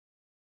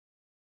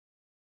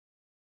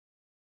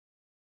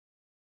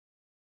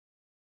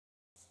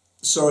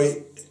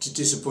Sorry to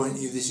disappoint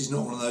you, this is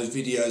not one of those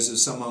videos of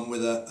someone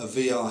with a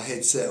VR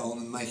headset on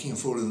and making a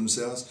fool of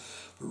themselves,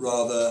 but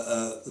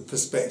rather the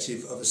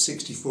perspective of a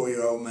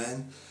 64-year-old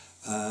man.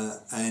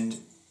 And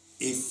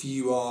if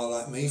you are,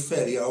 like me,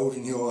 fairly old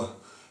and you're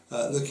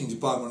looking to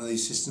buy one of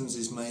these systems,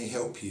 this may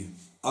help you.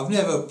 I've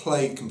never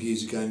played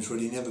computer games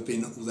really, never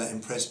been all that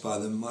impressed by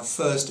them. My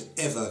first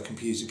ever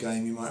computer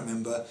game, you might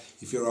remember,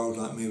 if you're old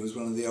like me, was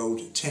one of the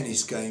old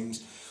tennis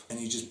games, and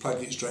you just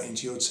plugged it straight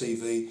into your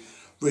TV.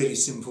 Really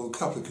simple, a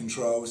couple of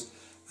controls,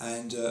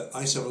 and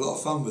I used to have a lot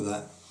of fun with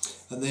that.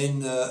 And then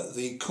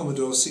the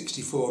Commodore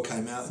 64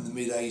 came out in the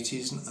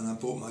mid-80s, and I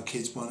bought my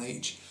kids one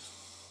each.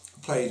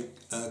 I played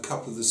a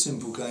couple of the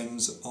simple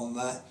games on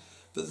that,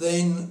 but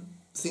then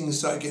things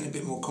started getting a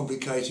bit more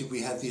complicated.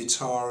 We had the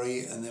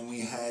Atari, and then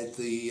we had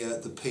the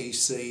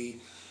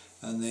PC,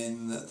 and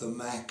then the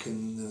Mac,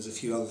 and there was a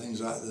few other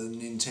things like the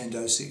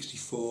Nintendo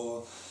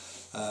 64.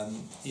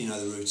 You know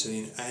the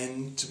routine,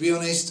 and to be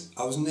honest,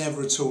 I was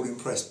never at all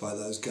impressed by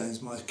those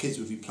games. My kids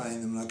would be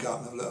playing them and I'd go up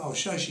and I'd be like, oh,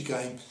 show us your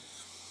game,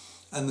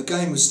 and the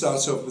game would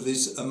start off with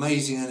this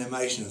amazing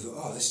animation. I thought,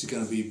 oh, this is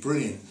going to be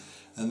brilliant,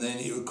 and then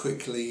it would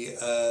quickly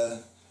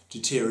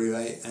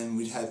deteriorate and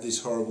we'd have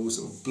this horrible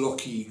sort of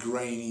blocky,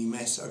 grainy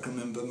mess. I can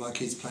remember my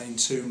kids playing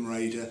Tomb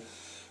Raider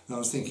and I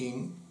was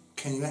thinking,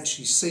 can you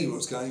actually see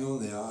what's going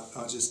on there?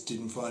 I just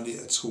didn't find it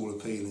at all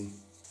appealing.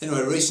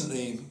 Anyway,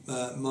 recently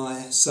my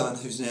son,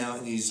 who's now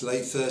in his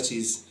late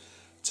 30s,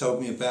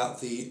 told me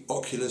about the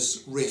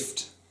Oculus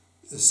Rift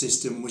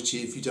system, which,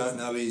 if you don't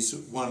know, is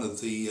one of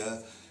the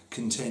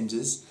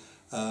contenders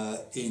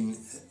in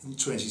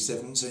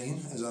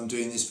 2017, as I'm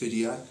doing this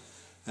video.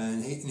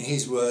 And in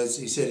his words,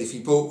 he said if he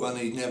bought one,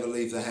 he'd never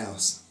leave the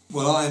house.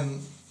 Well,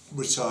 I'm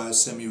retired,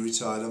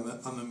 semi-retired.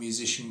 I'm a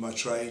musician by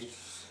trade.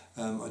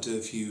 I do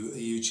a few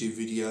YouTube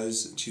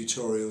videos,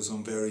 tutorials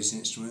on various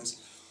instruments.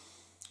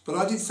 But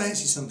I did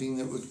fancy something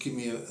that would give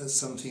me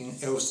something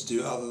else to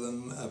do other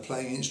than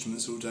playing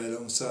instruments all day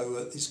long,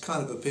 so it's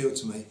kind of appealed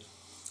to me.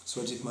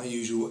 So I did my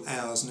usual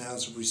hours and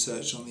hours of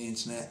research on the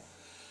internet,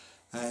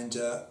 and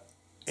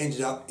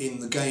ended up in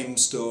the game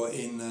store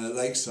in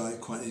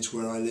Lakeside, quite near to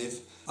where I live.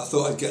 I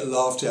thought I'd get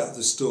laughed out of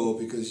the store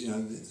because, you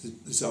know,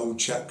 this old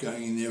chap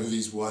going in there with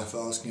his wife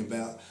asking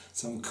about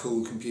some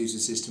cool computer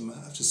system.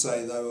 I have to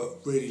say they were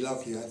really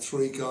lovely. I had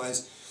 3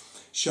 guys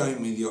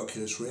showing me the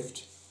Oculus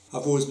Rift.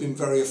 I've always been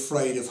very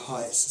afraid of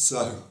heights,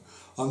 so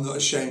I'm not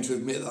ashamed to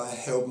admit that I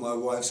held my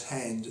wife's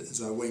hand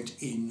as I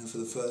went in for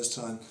the first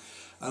time,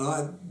 and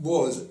I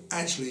was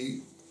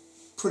actually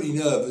pretty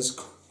nervous,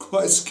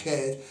 quite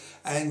scared,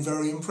 and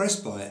very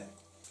impressed by it.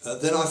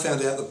 Then I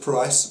found out the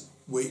price,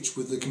 which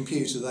with the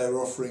computer they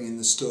were offering in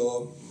the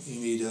store, you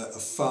need a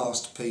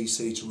fast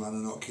PC to run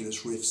an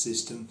Oculus Rift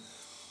system.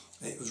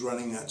 It was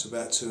running out to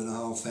about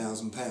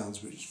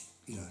 £2,500, which,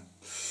 you know,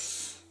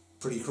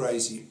 pretty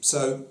crazy.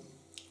 So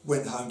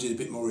went home, did a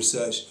bit more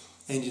research,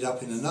 ended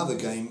up in another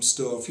game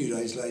store a few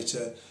days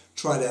later,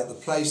 tried out the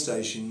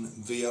PlayStation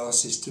VR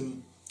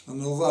system,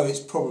 and although it's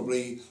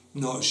probably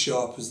not as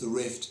sharp as the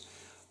Rift,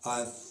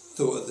 I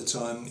thought at the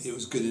time it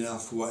was good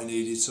enough for what I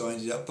needed, so I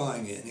ended up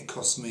buying it, and it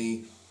cost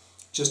me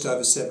just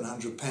over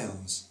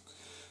 £700.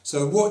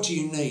 So what do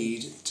you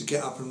need to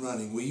get up and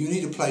running? Well, you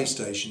need a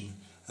PlayStation.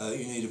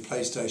 You need a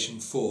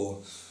PlayStation 4.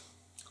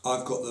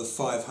 I've got the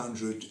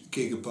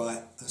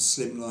 500GB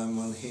slimline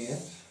one here.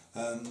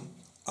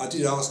 I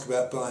did ask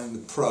about buying the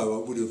Pro.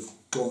 I would have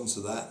gone to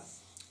that,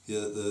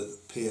 the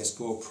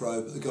PS4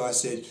 Pro, but the guy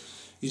said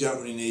you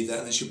don't really need that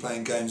unless you're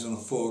playing games on a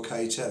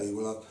 4K telly.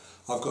 Well,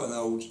 I've got an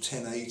old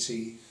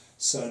 1080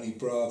 Sony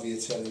Bravia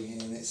telly here,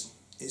 and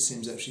it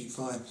seems absolutely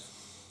fine.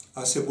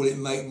 I said, will it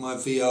make my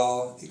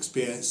VR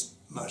experience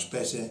much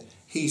better?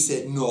 He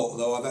said not,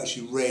 though I've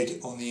actually read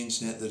on the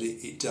internet that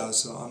it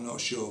does, so I'm not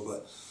sure,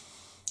 but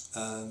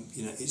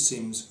you know, it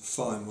seems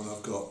fine what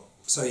I've got.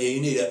 So yeah, you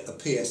need a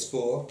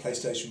PS4,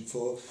 PlayStation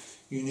 4.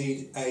 You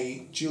need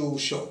a dual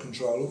shock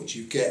controller, which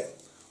you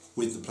get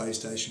with the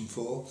PlayStation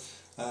 4.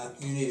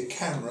 You need a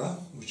camera,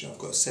 which I've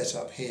got set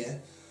up here,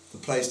 the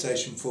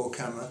PlayStation 4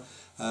 camera.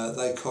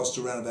 They cost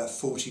around about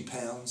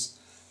 £40.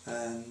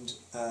 And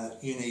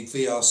you need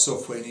VR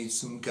software, you need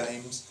some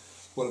games.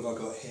 What have I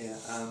got here?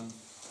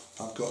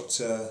 I've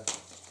got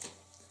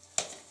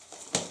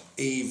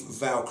Eve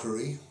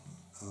Valkyrie,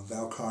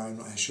 I'm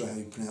not sure how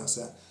you pronounce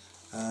that.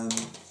 And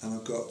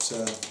I've got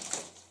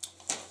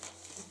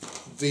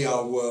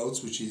VR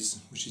Worlds, which is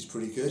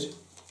pretty good.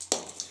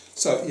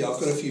 So yeah, I've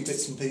got a few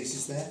bits and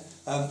pieces there.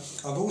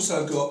 I've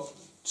also got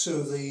 2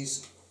 of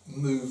these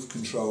Move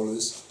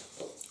controllers,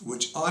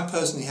 which I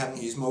personally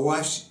haven't used. My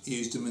wife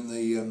used them in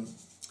the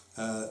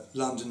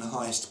London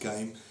Heist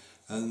game,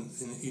 and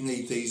you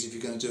need these if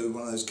you're going to do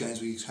one of those games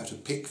where you have to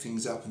pick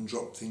things up and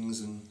drop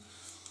things, and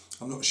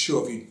I'm not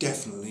sure if you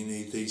definitely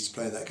need these to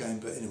play that game,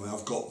 but anyway,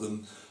 I've got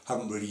them,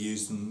 haven't really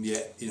used them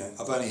yet. You know,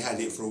 I've only had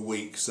it for a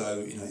week, so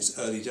you know, it's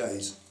early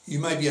days. You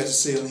may be able to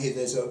see on here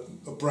there's a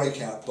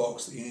breakout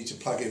box that you need to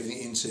plug everything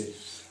into.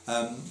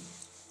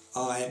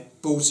 I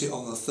bought it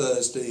on the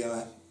Thursday.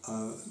 I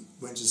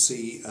went to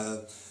see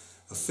a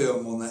a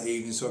film on that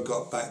evening, so I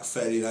got back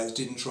fairly late.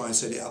 Didn't try and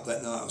set it up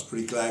that night. I was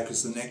pretty glad,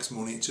 because the next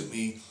morning it took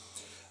me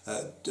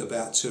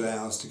about 2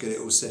 hours to get it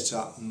all set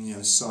up and, you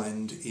know,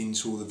 signed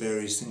into all the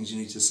various things you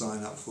need to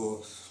sign up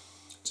for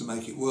to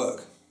make it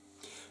work.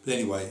 But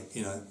anyway,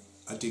 you know,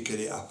 I did get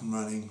it up and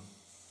running,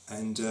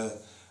 and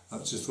I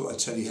just thought I'd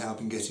tell you how I've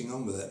been getting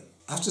on with it.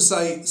 I have to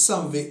say,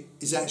 some of it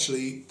is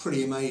actually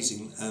pretty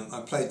amazing.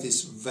 I played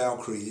this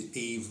Valkyrie,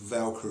 Eve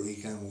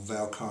Valkyrie, or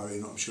Valkyrie,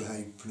 I'm not sure how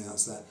you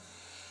pronounce that.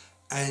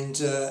 And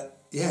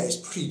yeah, it's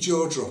pretty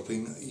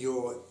jaw-dropping.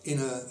 You're in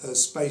a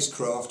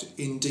spacecraft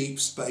in deep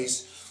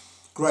space.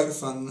 Great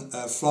fun,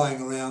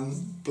 flying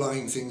around,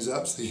 blowing things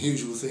up. It's the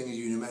usual thing, as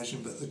you can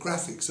imagine, but the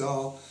graphics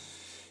are,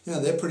 you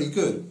know, they're pretty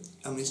good.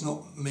 I mean, it's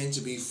not meant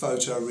to be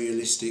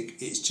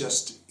photorealistic, it's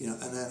just, you know,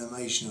 an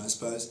animation, I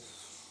suppose.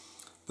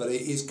 But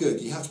it is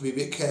good. You have to be a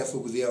bit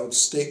careful with the old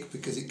stick,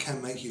 because it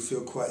can make you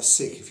feel quite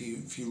sick if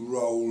you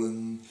roll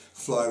and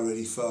fly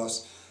really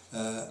fast.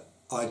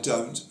 I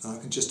don't, and I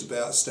can just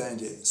about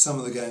stand it. Some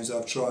of the games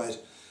I've tried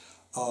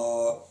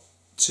are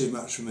too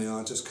much for me.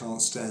 I just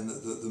can't stand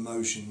the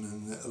motion,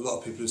 and a lot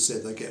of people have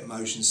said they get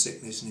motion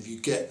sickness, and if you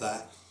get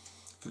that,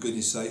 for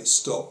goodness sake,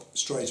 stop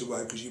straight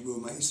away, because you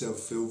will make yourself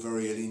feel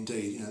very ill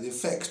indeed. You know, the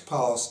effects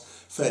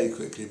pass fairly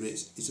quickly, but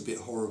it's a bit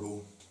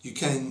horrible. You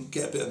can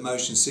get a bit of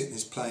motion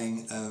sickness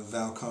playing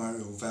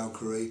Valkyrie or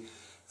Valkyrie,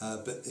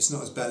 but it's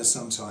not as bad as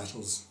some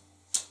titles.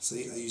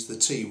 See, I use the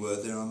T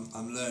word there,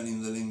 I'm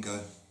learning the lingo.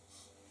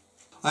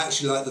 I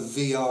actually like the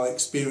VR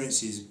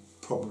experiences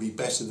probably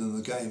better than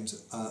the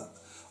games.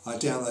 I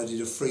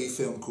downloaded a free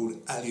film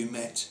called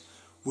Allumette,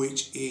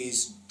 which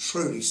is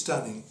truly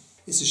stunning.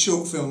 It's a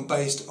short film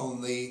based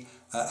on the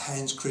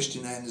Hans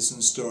Christian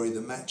Andersen story,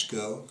 The Match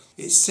Girl.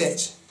 It's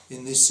set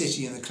in this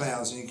city in the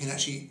clouds, and you can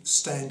actually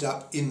stand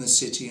up in the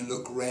city and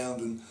look around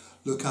and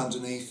look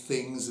underneath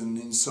things and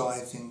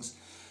inside things.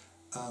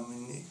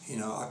 You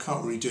know, I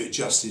can't really do it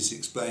justice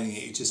explaining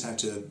it. You just have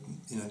to,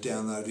 you know,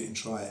 download it and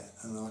try it.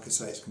 And like I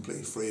say, it's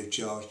completely free of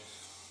charge,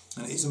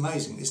 and it's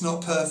amazing. It's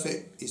not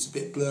perfect. It's a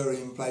bit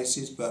blurry in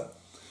places, but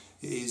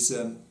it is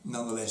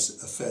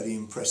nonetheless a fairly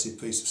impressive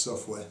piece of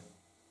software.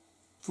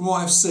 From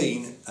what I've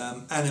seen,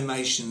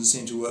 animations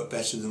seem to work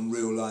better than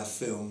real life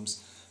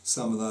films.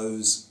 Some of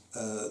those,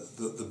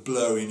 the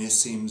blurriness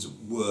seems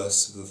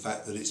worse for the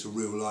fact that it's a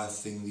real life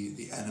thing.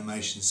 The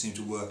animations seem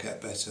to work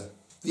out better.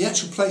 The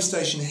actual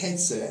PlayStation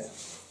headset,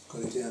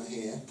 got it down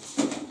here,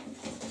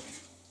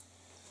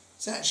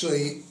 it's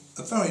actually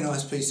a very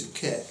nice piece of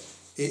kit.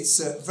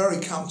 It's very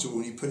comfortable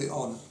when you put it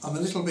on. I'm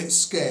a little bit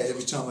scared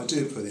every time I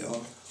do put it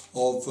on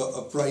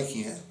of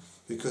breaking it,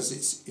 because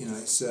it's, you know,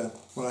 it's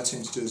what I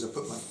tend to do is I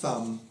put my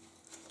thumb,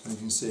 I don't know if you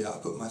can see it, I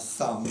put my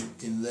thumb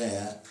in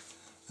there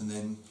and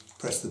then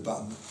press the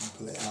button and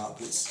pull it out.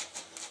 But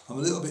I'm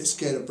a little bit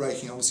scared of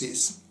breaking. Obviously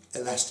it's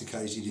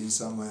elasticated in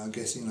some way, I'm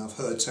guessing. I've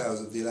heard tales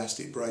of the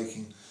elastic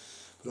breaking,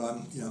 but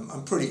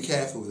I'm pretty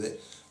careful with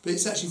it. But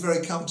it's actually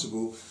very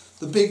comfortable.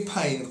 The big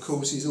pain, of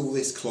course, is all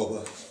this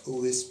clobber, all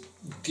this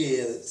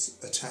gear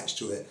that's attached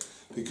to it,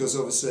 because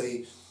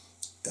obviously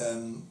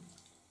it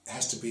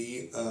has to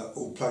be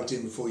all plugged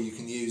in before you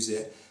can use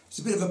it. It's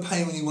a bit of a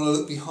pain when you want to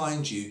look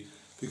behind you,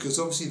 because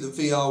obviously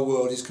the VR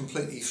world is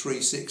completely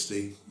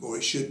 360, or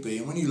it should be,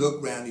 and when you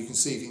look round you can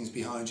see things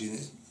behind you,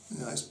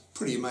 and it's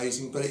pretty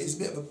amazing, but it is a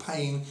bit of a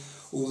pain,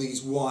 all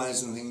these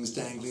wires and things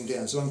dangling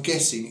down. So I'm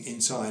guessing in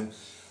time,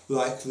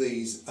 like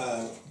these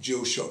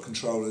DualShock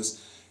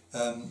controllers,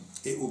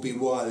 it will be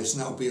wireless,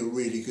 and that will be a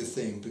really good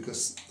thing,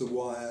 because the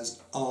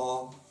wires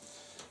are,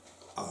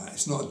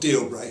 it's not a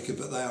deal breaker,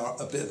 but they are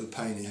a bit of a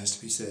pain, it has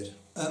to be said.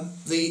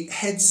 The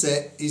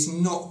headset is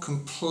not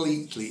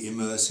completely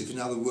immersive. In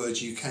other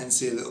words, you can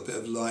see a little bit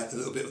of light, a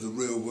little bit of the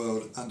real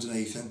world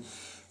underneath, and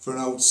for an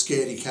old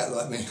scaredy cat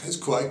like me, it's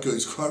quite good.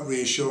 It's quite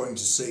reassuring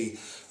to see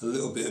a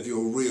little bit of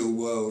your real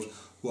world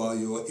while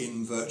you're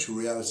in virtual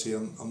reality.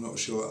 I'm not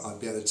sure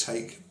I'd be able to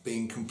take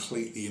being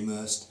completely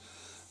immersed,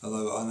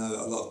 although I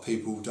know a lot of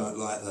people don't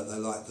like that. They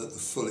like the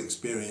full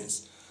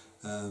experience,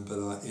 but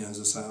as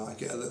I say, I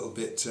get a little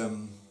bit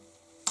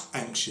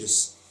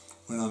anxious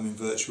when I'm in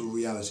virtual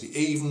reality.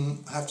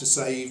 Even, I have to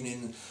say, even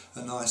in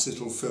a nice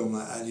little film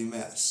like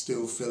Allumette, I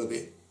still feel a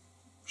bit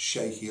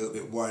shaky, a little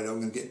bit worried I'm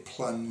going to get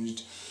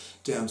plunged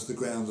down to the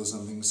ground or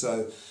something.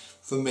 So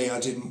for me, I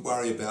didn't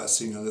worry about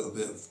seeing a little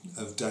bit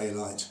of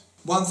daylight.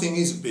 One thing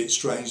is a bit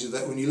strange, is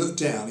that when you look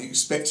down you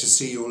expect to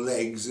see your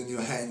legs and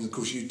your hands. Of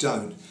course you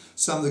don't.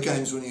 Some of the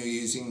games, when you're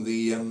using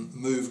the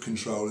Move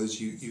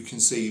controllers, you can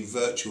see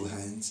virtual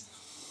hands,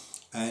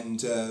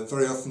 and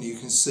very often you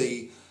can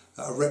see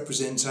a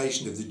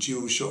representation of the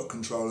DualShock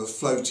controller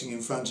floating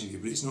in front of you,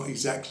 but it's not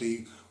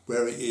exactly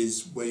where it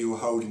is where you're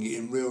holding it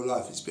in real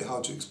life. It's a bit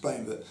hard to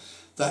explain, but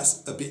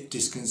that's a bit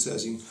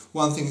disconcerting.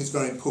 One thing that's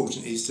very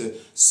important is to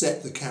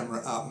set the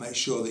camera up, make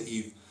sure that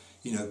you've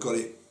got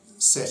it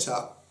set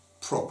up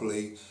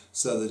properly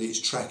so that it's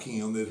tracking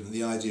your movement.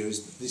 The idea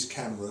is that this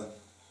camera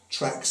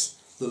tracks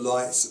the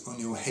lights on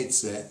your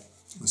headset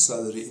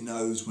so that it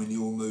knows when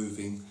you're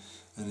moving,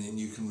 and then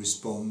you can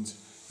respond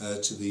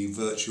to the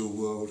virtual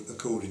world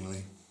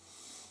accordingly.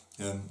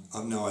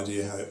 I've no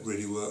idea how it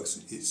really works.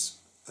 It's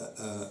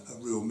a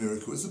real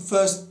miracle. It's the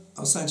first,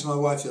 I was saying to my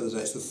wife the other day,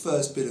 it's the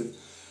first bit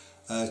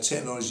of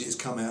technology that's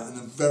come out in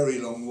a very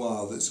long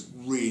while that's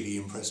really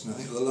impressed me. I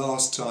think the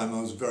last time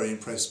I was very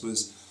impressed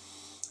was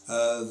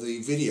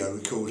the video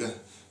recorder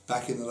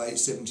back in the late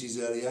 70s,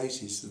 early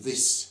 80s.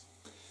 This,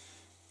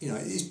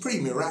 it's pretty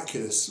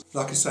miraculous.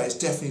 Like I say, it's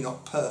definitely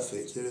not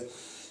perfect.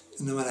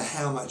 No matter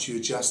how much you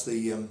adjust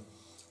the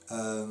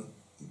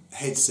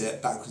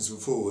headset backwards and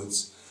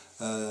forwards,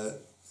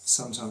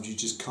 sometimes you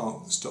just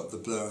can't stop the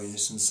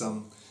blurriness, and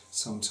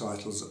some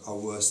titles are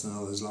worse than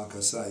others, like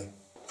I say.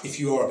 If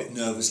you are a bit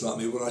nervous like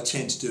me, what I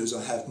tend to do is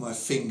I have my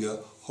finger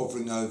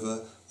hovering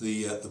over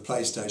the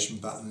PlayStation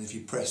button, and if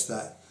you press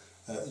that,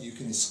 you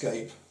can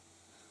escape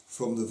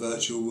from the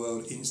virtual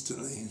world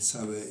instantly. And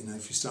so, if you're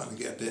starting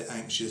to get a bit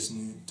anxious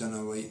and you don't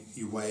know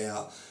your way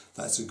out,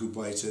 that's a good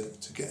way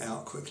to get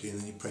out quickly, and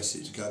then you press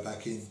it to go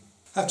back in.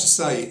 I have to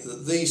say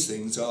that these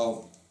things are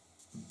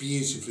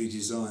beautifully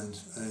designed.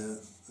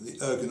 The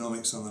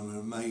ergonomics on them are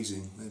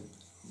amazing.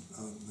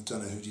 I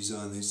don't know who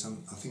designed these.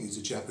 I think it's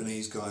a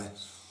Japanese guy.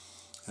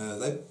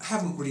 They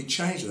haven't really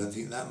changed, I don't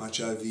think, that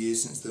much over the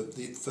years since the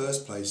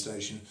first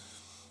PlayStation.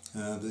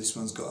 But this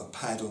one's got a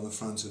pad on the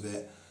front of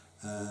it,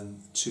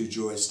 2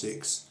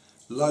 joysticks,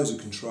 loads of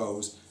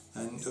controls,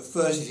 and at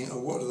first you think, oh,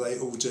 what do they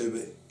all do?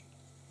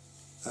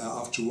 But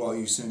after a while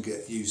you soon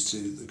get used to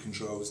the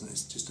controls, and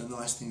it's just a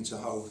nice thing to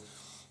hold.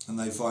 And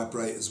they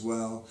vibrate as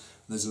well.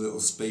 There's a little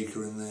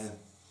speaker in there.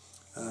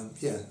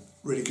 Yeah,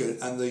 really good.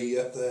 And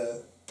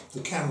the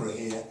camera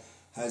here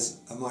has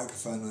a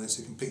microphone on it,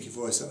 so you can pick your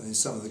voice up. And in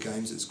some of the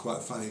games it's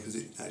quite funny because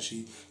it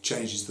actually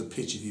changes the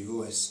pitch of your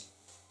voice.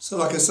 So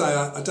like I say,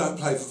 I don't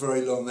play for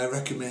very long. They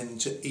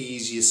recommend to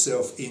ease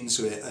yourself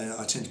into it.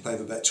 I tend to play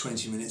for about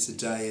 20 minutes a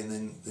day, and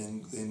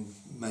then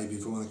maybe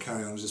if I want to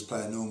carry on, just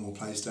play a normal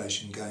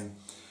PlayStation game.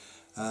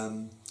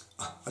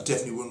 I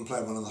definitely wouldn't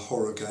play one of the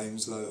horror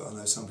games, though I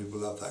know some people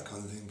love that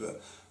kind of thing,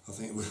 but I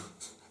think it would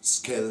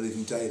scare the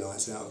living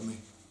daylights out of me.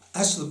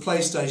 As for the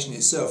PlayStation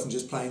itself and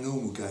just playing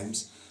normal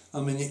games, I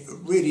mean, it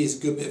really is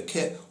a good bit of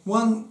kit.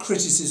 One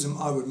criticism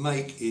I would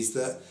make is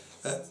that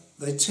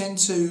they tend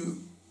to,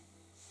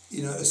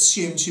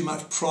 assume too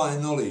much prior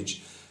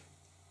knowledge.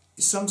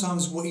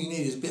 Sometimes what you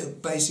need is a bit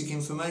of basic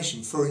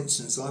information. For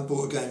instance, I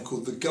bought a game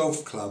called The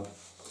Golf Club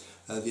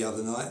the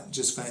other night,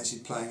 just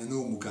fancied playing a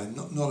normal game,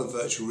 not a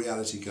virtual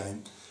reality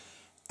game.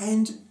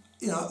 And,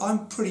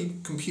 I'm pretty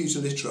computer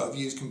literate. I've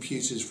used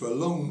computers for a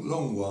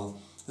long while,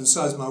 and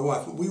so has my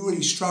wife, but we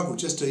really struggled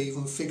just to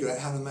even figure out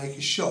how to make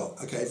a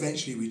shot. Okay,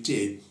 eventually we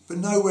did, but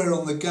nowhere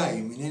on the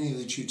game, in any of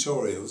the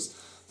tutorials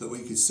that we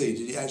could see,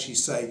 did it actually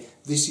say,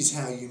 this is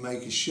how you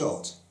make a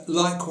shot.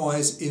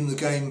 Likewise, in the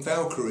game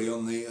Valkyrie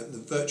on the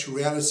virtual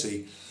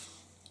reality,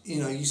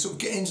 you sort of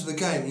get into the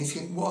game and you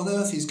think, what on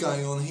earth is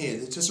going on here?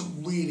 There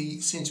doesn't really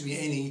seem to be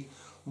any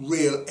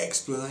real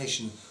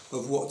explanation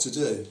of what to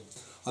do.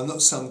 I'm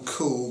not some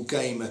cool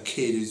gamer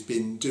kid who's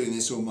been doing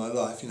this all my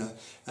life,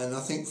 and I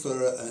think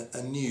for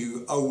a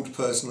new old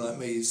person like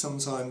me,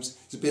 sometimes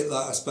it's a bit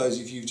like, I suppose,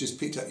 if you just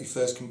picked up your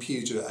first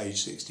computer at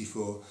age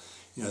 64,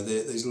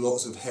 there's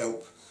lots of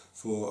help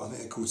for, I think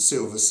they're called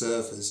silver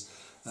surfers.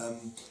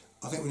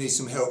 I think we need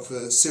some help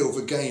for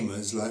silver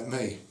gamers like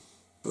me.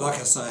 But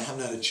like I say, I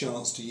haven't had a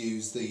chance to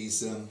use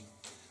these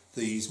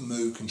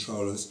Move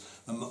controllers.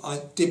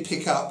 I did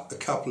pick up a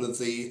couple of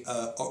the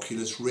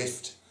Oculus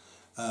Rift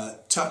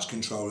touch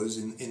controllers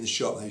in the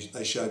shop.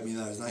 They showed me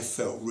those, and they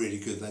felt really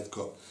good.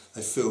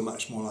 They feel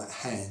much more like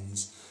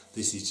hands.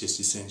 This is just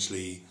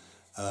essentially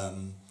a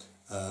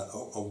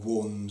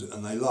wand,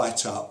 and they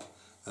light up.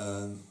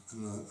 And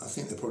I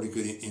think they're probably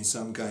good in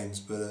some games,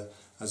 but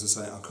as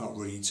I say, I can't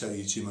really tell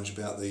you too much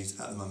about these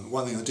at the moment.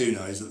 One thing I do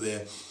know is that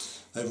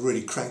they've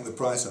really cranked the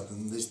price up,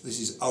 and this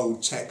is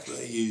old tech that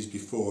they used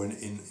before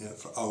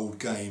for old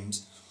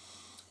games.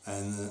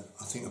 And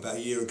I think about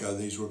a year ago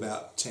these were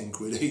about 10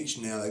 quid each.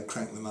 Now they've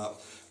cranked them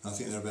up, and I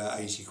think they're about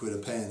 80 quid a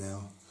pair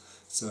now.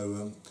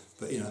 So,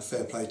 but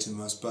fair play to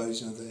them, I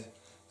suppose.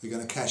 They're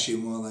going to cash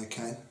in while they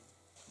can.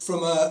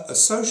 From a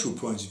social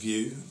point of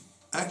view,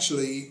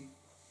 actually,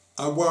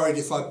 I worried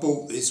if I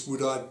bought this,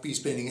 would I be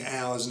spending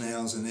hours and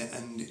hours on it,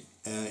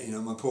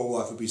 and my poor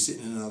wife would be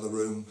sitting in another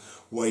room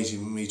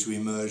waiting for me to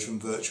emerge from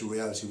virtual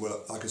reality.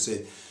 Well, like I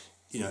said,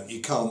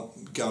 you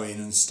can't go in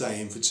and stay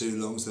in for too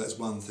long, so that's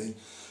one thing.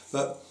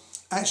 But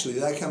actually,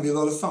 that can be a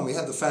lot of fun. We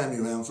had the family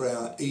around for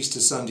our Easter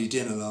Sunday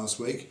dinner last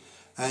week,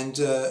 and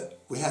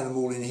we had them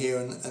all in here,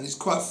 and it's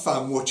quite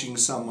fun watching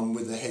someone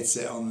with a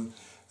headset on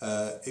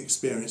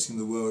experiencing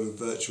the world of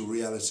virtual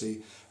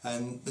reality.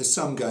 And there's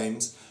some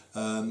games,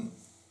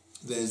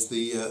 there's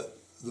the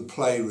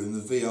Playroom,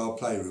 the VR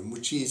Playroom,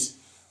 which is,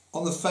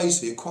 on the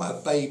face of it, quite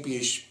a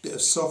babyish bit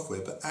of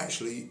software, but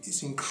actually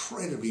it's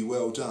incredibly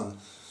well done.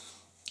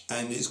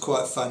 And it's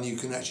quite fun. You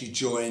can actually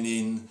join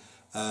in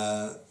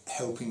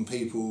helping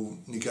people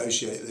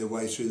negotiate their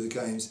way through the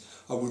games.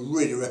 I would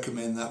really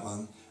recommend that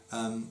one.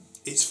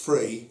 It's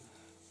free,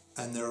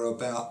 and there are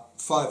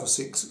about 5 or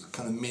 6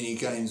 kind of mini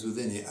games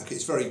within it. Okay,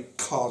 it's very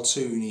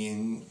cartoony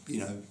and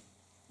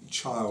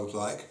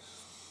childlike,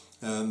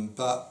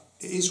 but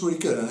it is really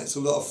good, and it's a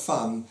lot of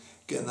fun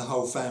getting the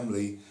whole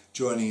family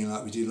joining in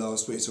like we did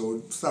last week, so I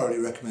would thoroughly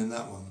recommend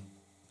that one.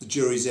 The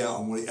jury's out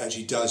on what it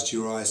actually does to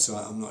your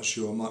eyesight. I'm not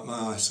sure.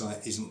 My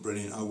eyesight isn't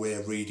brilliant. I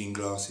wear reading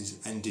glasses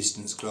and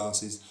distance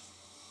glasses.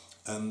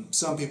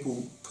 Some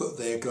people put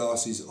their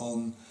glasses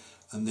on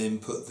and then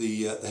put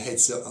the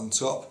headset on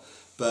top,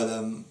 but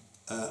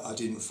I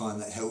didn't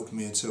find that helped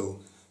me at all.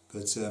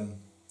 But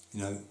you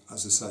know,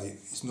 as I say,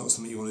 it's not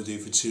something you want to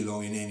do for too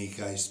long in any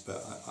case,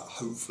 but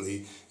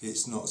hopefully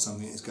it's not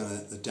something that's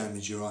going to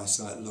damage your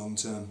eyesight long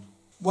term.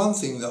 One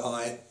thing that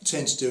I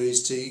tend to do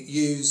is to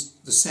use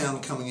the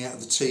sound coming out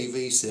of the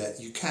TV set.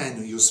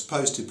 You're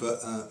supposed to put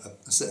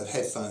a set of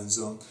headphones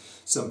on.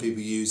 Some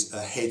people use a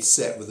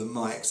headset with a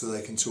mic so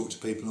they can talk to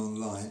people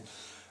online.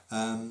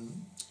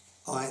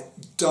 I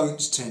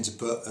don't tend to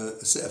put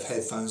a set of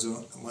headphones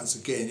on. Once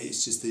again,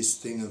 it's just this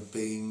thing of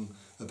being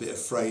a bit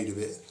afraid of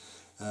it.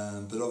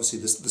 But obviously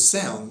the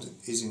sound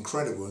is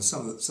incredible, and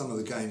some of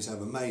the games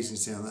have amazing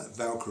sound. That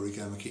Valkyrie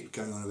game I keep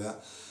going on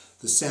about,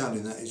 the sound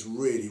in that is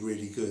really,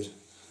 really good.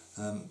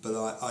 But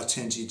I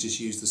tend to just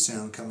use the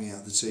sound coming out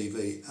of the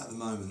TV at the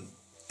moment.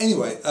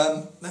 Anyway,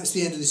 that's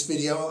the end of this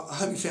video. I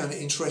hope you found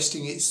it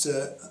interesting. It's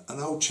an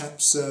old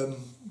chap's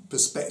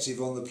perspective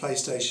on the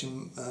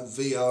PlayStation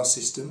VR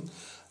system.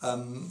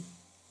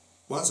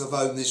 Once I've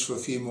owned this for a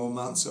few more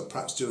months, I'll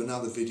perhaps do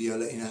another video,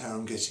 let you know how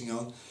I'm getting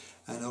on.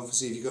 And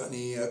obviously if you've got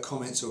any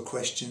comments or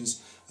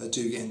questions,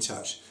 do get in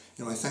touch.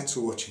 Anyway, thanks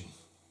for watching.